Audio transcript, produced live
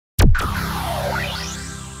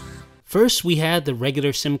First, we had the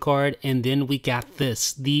regular SIM card, and then we got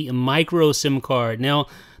this, the micro SIM card. Now,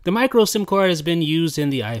 the micro SIM card has been used in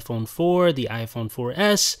the iPhone 4, the iPhone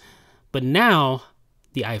 4S, but now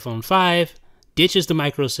the iPhone 5 ditches the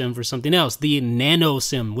micro SIM for something else, the Nano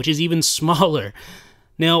SIM, which is even smaller.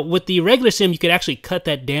 Now, with the regular SIM, you could actually cut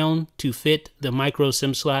that down to fit the micro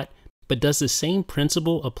SIM slot, but does the same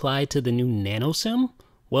principle apply to the new Nano SIM?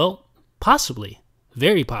 Well, possibly.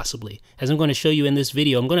 Very possibly. As I'm going to show you in this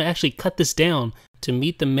video, I'm going to actually cut this down to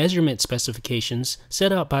meet the measurement specifications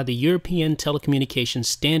set out by the European Telecommunications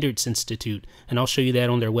Standards Institute, and I'll show you that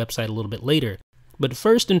on their website a little bit later. But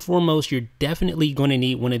first and foremost, you're definitely going to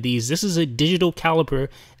need one of these. This is a digital caliper.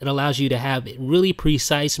 It allows you to have really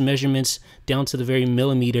precise measurements down to the very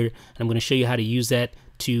millimeter, and I'm going to show you how to use that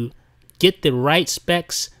to get the right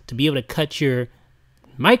specs to be able to cut your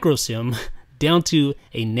micro SIM down to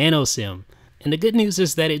a Nano SIM. And the good news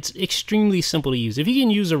is that it's extremely simple to use. If you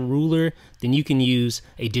can use a ruler, then you can use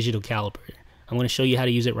a digital caliper. I'm going to show you how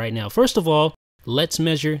to use it right now. First of all, let's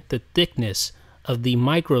measure the thickness of the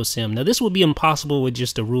micro SIM. Now, this will be impossible with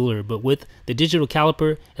just a ruler, but with the digital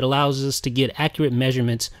caliper, it allows us to get accurate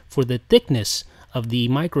measurements for the thickness of the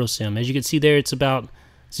micro SIM. As you can see there, it's about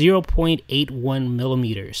 0.81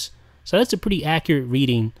 millimeters. So that's a pretty accurate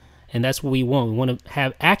reading, and that's what we want. We want to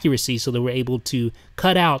have accuracy so that we're able to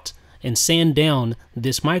cut out and sand down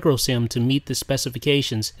this micro SIM to meet the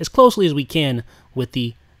specifications as closely as we can with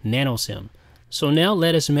the Nano SIM. So now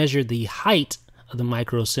let us measure the height of the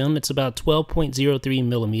micro SIM. It's about 12.03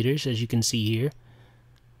 millimeters, as you can see here.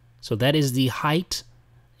 So that is the height,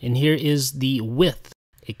 and here is the width.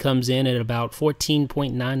 It comes in at about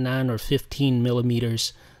 14.99 or 15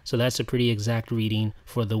 millimeters. So that's a pretty exact reading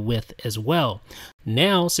for the width as well.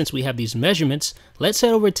 Now, since we have these measurements, let's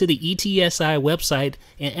head over to the ETSI website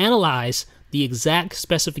and analyze the exact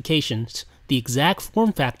specifications, the exact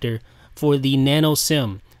form factor for the Nano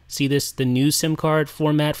SIM. See this, the new SIM card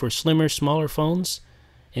format for slimmer, smaller phones?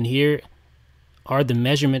 And here are the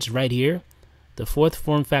measurements right here. The fourth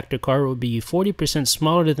form factor card will be 40%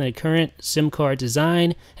 smaller than the current SIM card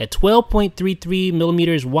design at 12.33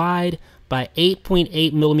 millimeters wide by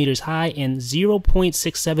 8.8 millimeters high and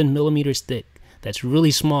 0.67 millimeters thick. That's really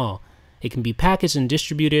small. It can be packaged and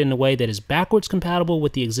distributed in a way that is backwards compatible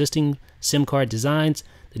with the existing SIM card designs.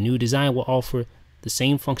 The new design will offer the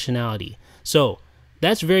same functionality. So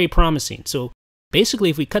that's very promising. So basically,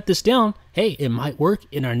 if we cut this down, hey, it might work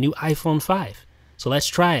in our new iPhone 5. So let's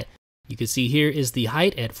try it. You can see here is the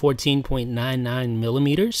height at 14.99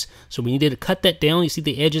 millimeters. So we need to cut that down. You see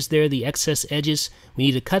the edges there, the excess edges. We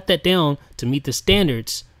need to cut that down to meet the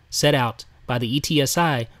standards set out by the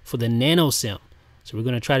ETSI for the Nano SIM. So we're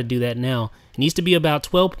going to try to do that now. It needs to be about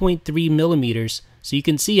 12.3 millimeters. So you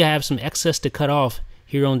can see I have some excess to cut off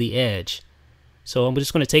here on the edge. So I'm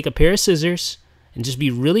just going to take a pair of scissors and just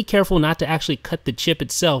be really careful not to actually cut the chip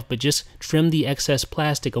itself, but just trim the excess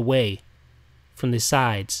plastic away from the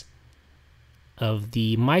sides of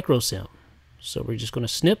the micro SIM. So we're just going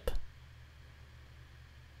to snip.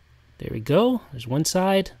 There we go. There's one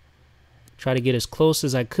side. Try to get as close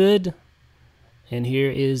as I could. And here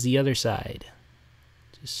is the other side.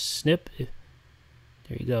 Just snip. There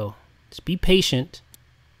you go. Just be patient.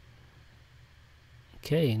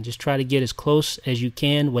 Okay, and just try to get as close as you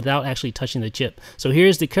can without actually touching the chip. So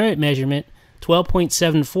here's the current measurement,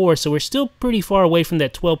 12.74. So we're still pretty far away from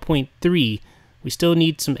that 12.3. We still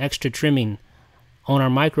need some extra trimming on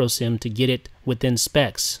our micro SIM to get it within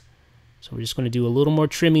specs. So we're just going to do a little more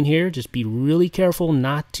trimming here. Just be really careful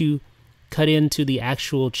not to cut into the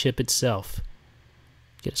actual chip itself.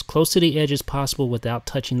 Get as close to the edge as possible without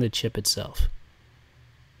touching the chip itself.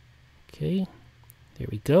 Okay, there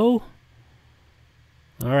we go.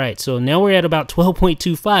 All right, so now we're at about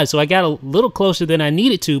 12.25. So I got a little closer than I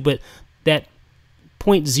needed to, but that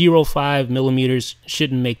 0.05 millimeters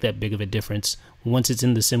shouldn't make that big of a difference once it's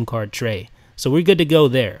in the SIM card tray. So we're good to go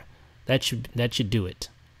there. That should do it.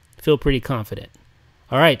 Feel pretty confident.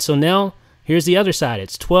 All right, so now here's the other side.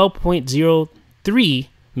 It's 12.03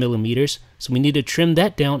 millimeters. So we need to trim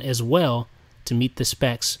that down as well to meet the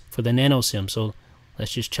specs for the Nano SIM. So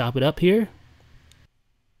let's just chop it up here.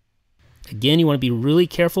 Again, you want to be really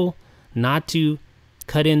careful not to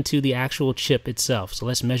cut into the actual chip itself. So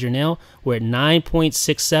let's measure now. We're at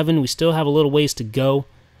 9.67. We still have a little ways to go.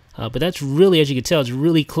 But that's really, as you can tell, it's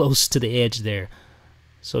really close to the edge there.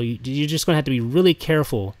 So you're just going to have to be really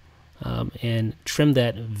careful and trim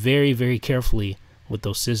that very, very carefully with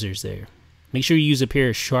those scissors there. Make sure you use a pair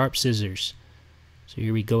of sharp scissors. So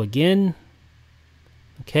here we go again.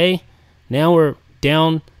 Okay, now we're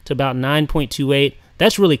down to about 9.28.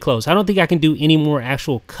 That's really close. I don't think I can do any more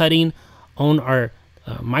actual cutting on our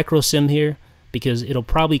micro SIM here, because it'll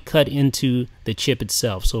probably cut into the chip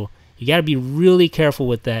itself. So you got to be really careful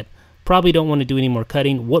with that. Probably don't want to do any more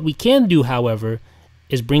cutting. What we can do, however,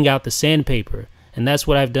 is bring out the sandpaper, and that's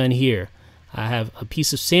what I've done here. I have a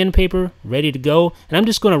piece of sandpaper ready to go, and I'm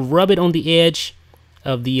just going to rub it on the edge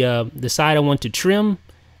of the side I want to trim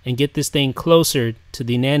and get this thing closer to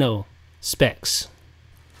the Nano specs.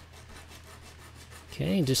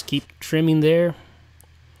 Okay, just keep trimming there.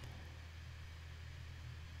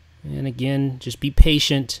 And again, just be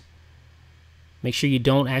patient. Make sure you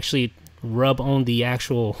don't actually rub on the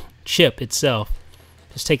actual chip itself.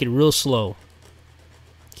 Just take it real slow.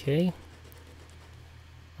 Okay.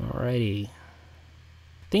 Alrighty. I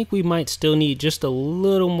think we might still need just a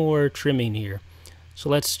little more trimming here. So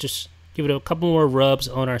let's just give it a couple more rubs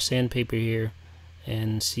on our sandpaper here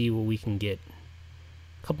and see what we can get.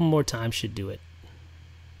 A couple more times should do it.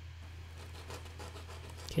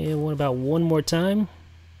 Okay, what about one more time?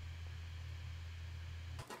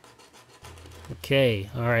 Okay,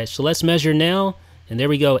 alright, so let's measure now. And there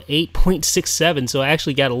we go, 8.67. So I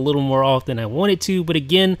actually got a little more off than I wanted to, but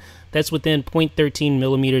again, that's within 0.13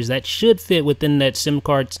 millimeters. That should fit within that SIM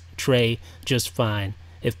card tray just fine.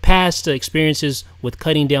 If past experiences with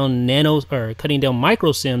cutting down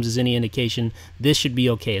micro SIMs is any indication, this should be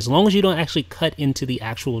okay, as long as you don't actually cut into the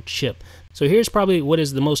actual chip. So here's probably what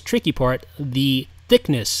is the most tricky part, the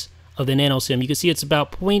thickness of the Nano SIM. You can see it's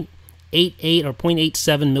about 0.88 or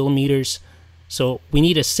 0.87 millimeters. So we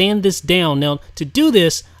need to sand this down. Now to do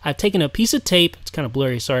this, I've taken a piece of tape, it's kind of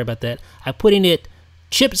blurry, sorry about that. I'm putting it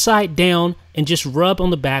chip side down and just rub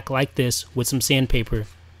on the back like this with some sandpaper.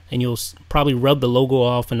 And you'll probably rub the logo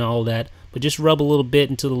off and all that, but just rub a little bit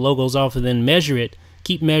until the logo's off and then measure it.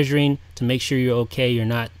 Keep measuring to make sure you're okay,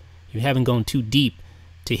 you haven't gone too deep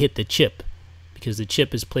to hit the chip, because the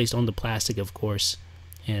chip is placed on the plastic, of course.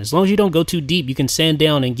 And as long as you don't go too deep, you can sand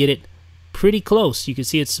down and get it pretty close. You can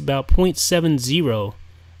see it's about 0.70.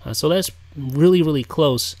 So that's really, really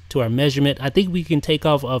close to our measurement. I think we can take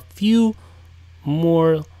off a few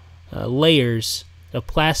more layers of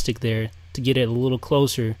plastic there to get it a little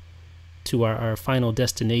closer to our final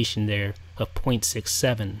destination there of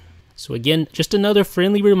 0.67. So again, just another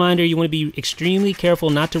friendly reminder, you want to be extremely careful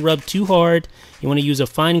not to rub too hard. You want to use a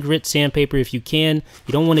fine grit sandpaper if you can.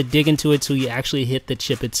 You don't want to dig into it till you actually hit the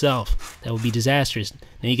chip itself. That would be disastrous.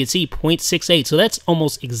 Now you can see 0.68, so that's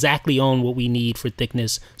almost exactly on what we need for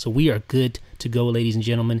thickness. So we are good to go, ladies and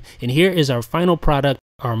gentlemen. And here is our final product,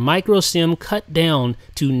 our micro SIM cut down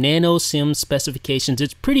to Nano SIM specifications.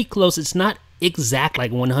 It's pretty close. It's not exact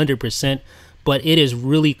like 100%, but it is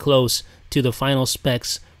really close to the final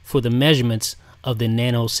specs for the measurements of the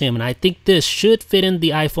Nano SIM. And I think this should fit in the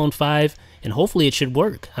iPhone 5, and hopefully it should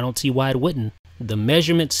work. I don't see why it wouldn't. The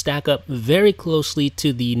measurements stack up very closely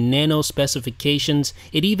to the Nano specifications.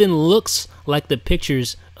 It even looks like the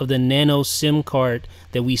pictures of the Nano SIM card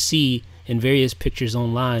that we see in various pictures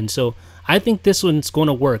online. So I think this one's going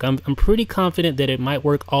to work. I'm pretty confident that it might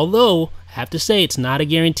work, although I have to say it's not a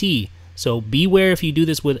guarantee. So beware if you do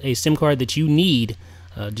this with a SIM card that you need.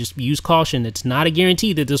 Just use caution. It's not a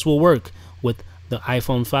guarantee that this will work with the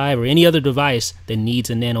iPhone 5 or any other device that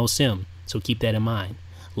needs a Nano SIM. So keep that in mind.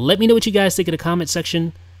 Let me know what you guys think in the comment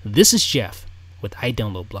section. This is Jeff with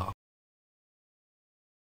iDownloadBlog.